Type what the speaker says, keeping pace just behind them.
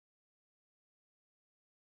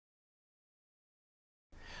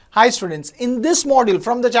Hi students, in this module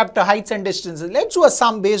from the chapter Heights and Distances, let's do a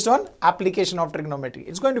sum based on application of trigonometry.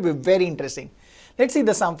 It's going to be very interesting. Let's see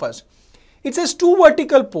the sum first. It says two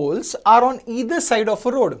vertical poles are on either side of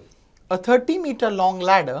a road. A 30-meter long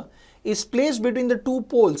ladder is placed between the two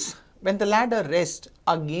poles. When the ladder rests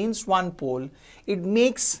against one pole, it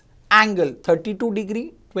makes angle 32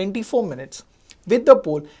 degree 24 minutes with the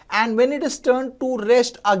pole, and when it is turned to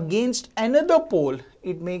rest against another pole,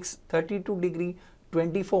 it makes 32 degree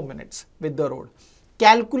 24 minutes with the road.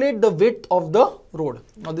 Calculate the width of the road.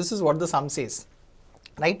 Now this is what the sum says,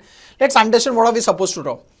 right? Let's understand what are we supposed to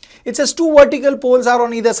draw. It says two vertical poles are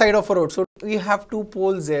on either side of a road. So we have two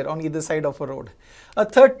poles there on either side of a road. A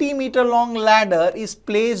 30-meter long ladder is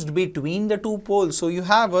placed between the two poles. So you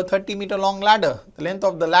have a 30-meter long ladder. The length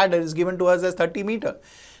of the ladder is given to us as 30 meter.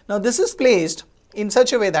 Now this is placed in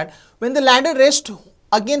such a way that when the ladder rests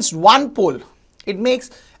against one pole, it makes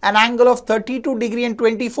an angle of 32 degree and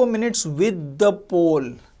 24 minutes with the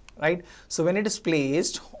pole, right? So when it is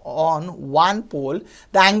placed on one pole,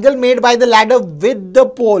 the angle made by the ladder with the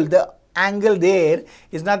pole, the angle there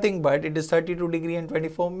is nothing but it is 32 degree and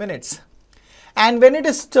 24 minutes. And when it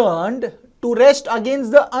is turned to rest against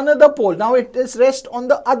the another pole, now it is rest on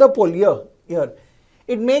the other pole here,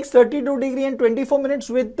 it makes 32 degree and 24 minutes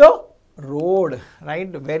with the road, right?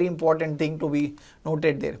 Very important thing to be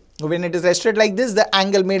noted there. When it is rested like this, the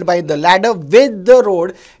angle made by the ladder with the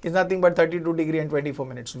road is nothing but 32 degree and 24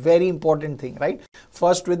 minutes. Very important thing, right?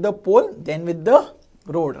 First with the pole, then with the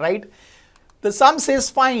road, right? The sum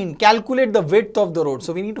says find, calculate the width of the road.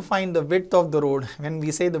 So we need to find the width of the road. When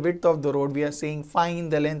we say the width of the road, we are saying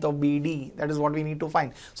find the length of BD. That is what we need to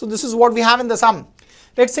find. So this is what we have in the sum.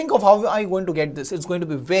 Let's think of how are you going to get this. It's going to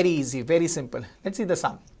be very easy, very simple. Let's see the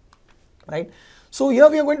sum. Right. So here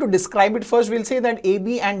we are going to describe it first. We'll say that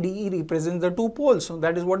AB and DE represents the two poles. So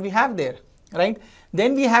that is what we have there, right?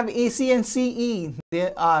 Then we have AC and CE.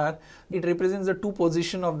 It represents the two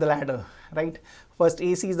positions of the ladder, right? First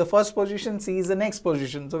AC is the first position, C is the next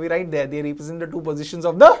position. So we write there, they represent the two positions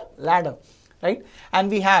of the ladder, right? And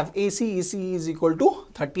we have AC ECE is equal to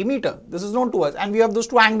 30 meter. This is known to us. And we have those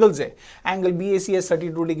two angles there. Angle BAC as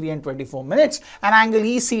 32 degree and 24 minutes. And angle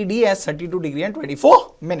ECD as 32 degree and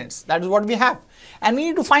 24 minutes. That is what we have. And we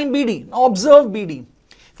need to find BD. Now observe BD.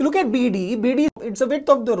 If you look at BD, it's the width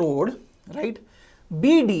of the road, right?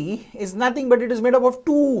 BD is nothing but it is made up of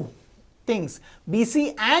two things,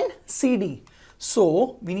 BC and CD.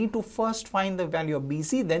 So we need to first find the value of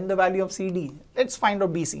BC, then the value of CD. Let's find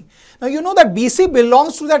out BC. Now you know that BC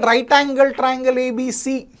belongs to that right angle triangle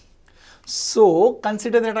ABC. So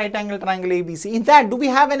consider that right angle triangle ABC. In that, do we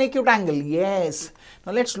have an acute angle? Yes.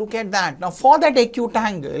 Now let's look at that. Now for that acute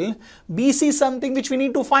angle, BC is something which we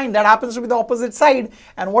need to find. That happens to be the opposite side.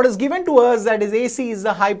 And what is given to us, that is AC is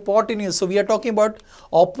the hypotenuse. So we are talking about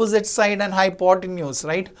opposite side and hypotenuse,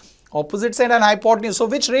 right? Opposite side and hypotenuse. So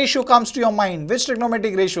which ratio comes to your mind? Which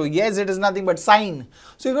trigonometric ratio? Yes, it is nothing but sine.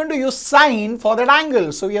 So you're going to use sine for that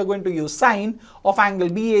angle. So we are going to use sine of angle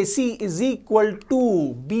BAC is equal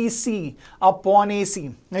to BC upon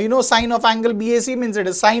AC. Now you know sine of angle BAC means it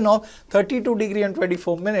is sine of 32 degree and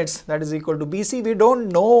 24 minutes. That is equal to BC. We don't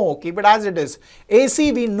know. Keep it as it is.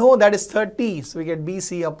 AC we know that is 30. So we get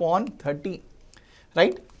BC upon 30.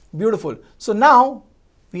 Right? Beautiful. So now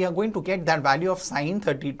we are going to get that value of sine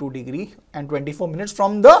 32 degree and 24 minutes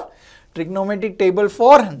from the trigonometric table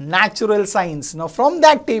for natural sines. Now from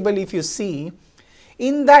that table, if you see,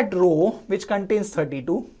 in that row which contains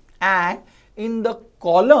 32 and in the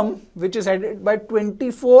column which is headed by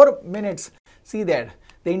 24 minutes, see there,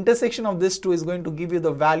 the intersection of this two is going to give you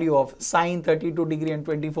the value of sine 32 degree and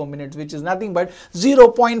 24 minutes, which is nothing but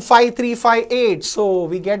 0.5358. So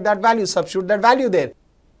we get that value, substitute that value there.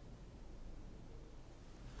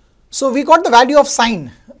 So we got the value of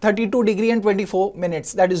sine 32 degree and 24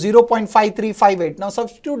 minutes, that is 0.5358. Now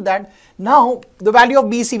substitute that. Now the value of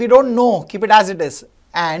BC we don't know, keep it as it is,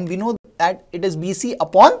 and we know that it is BC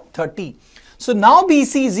upon 30. So now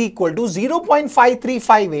BC is equal to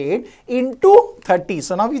 0.5358 into 30.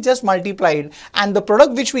 So now we just multiplied and the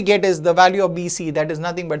product which we get is the value of BC, that is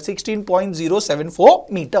nothing but 16.074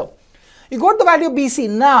 meter. You got the value of BC.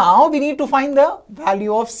 Now we need to find the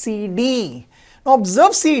value of CD. Now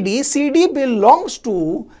observe CD. CD belongs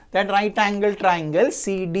to that right angle triangle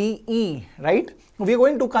CDE, right? We are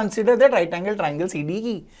going to consider that right angle triangle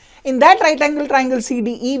CDE. In that right angle triangle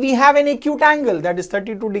CDE, we have an acute angle, that is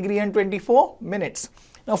 32 degree and 24 minutes.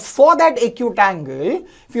 Now for that acute angle,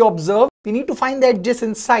 if you observe We need to find the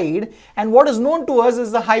adjacent side, and what is known to us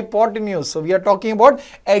is the hypotenuse. So we are talking about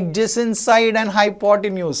adjacent side and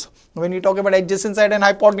hypotenuse. When you talk about adjacent side and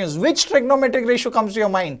hypotenuse, which trigonometric ratio comes to your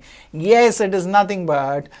mind? Yes, it is nothing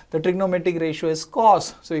but the trigonometric ratio is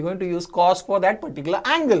cos. So we're going to use cos for that particular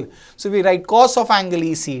angle. So we write cos of angle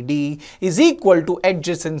ECD is equal to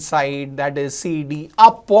adjacent side, that is CD,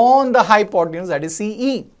 upon the hypotenuse, that is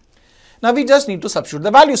CE. Now we just need to substitute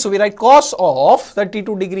the value. So we write cos of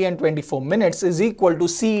 32 degree and 24 minutes is equal to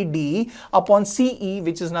CD upon CE,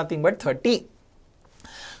 which is nothing but 30.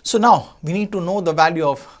 So now we need to know the value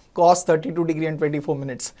of cos 32 degree and 24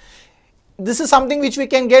 minutes. This is something which we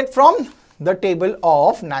can get from the table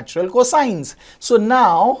of natural cosines. So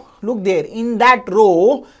now look there, in that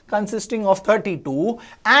row consisting of 32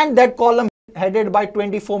 and that column headed by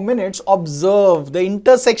 24 minutes, observe the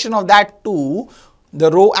intersection of that two, the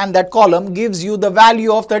row and that column, gives you the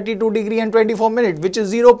value of 32 degree and 24 minutes, which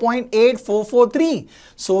is 0.8443.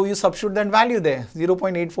 So you substitute that value there.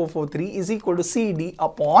 0.8443 is equal to CD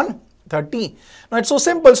upon 30. Now it's so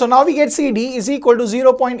simple. So now we get CD is equal to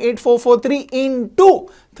 0.8443 into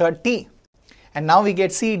 30. And now we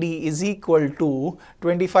get CD is equal to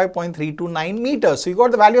 25.329 meters. So you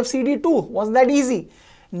got the value of CD too. Wasn't that easy?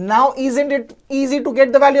 Now, isn't it easy to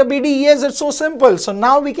get the value of BD? Yes, it's so simple. So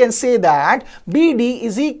now we can say that BD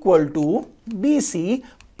is equal to BC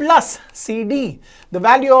plus CD. The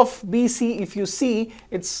value of BC, if you see,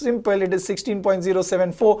 it's simple. It is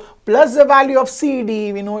 16.074 plus the value of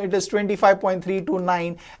CD. We know it is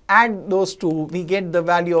 25.329. Add those two, we get the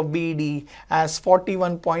value of BD as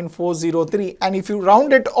 41.403. And if you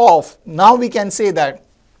round it off, now we can say that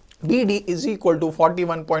BD is equal to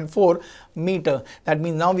 41.4 meter. That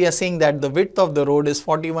means now we are saying that the width of the road is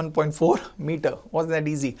 41.4 meter. Wasn't that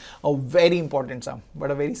easy? A very important sum,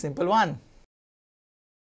 but a very simple one.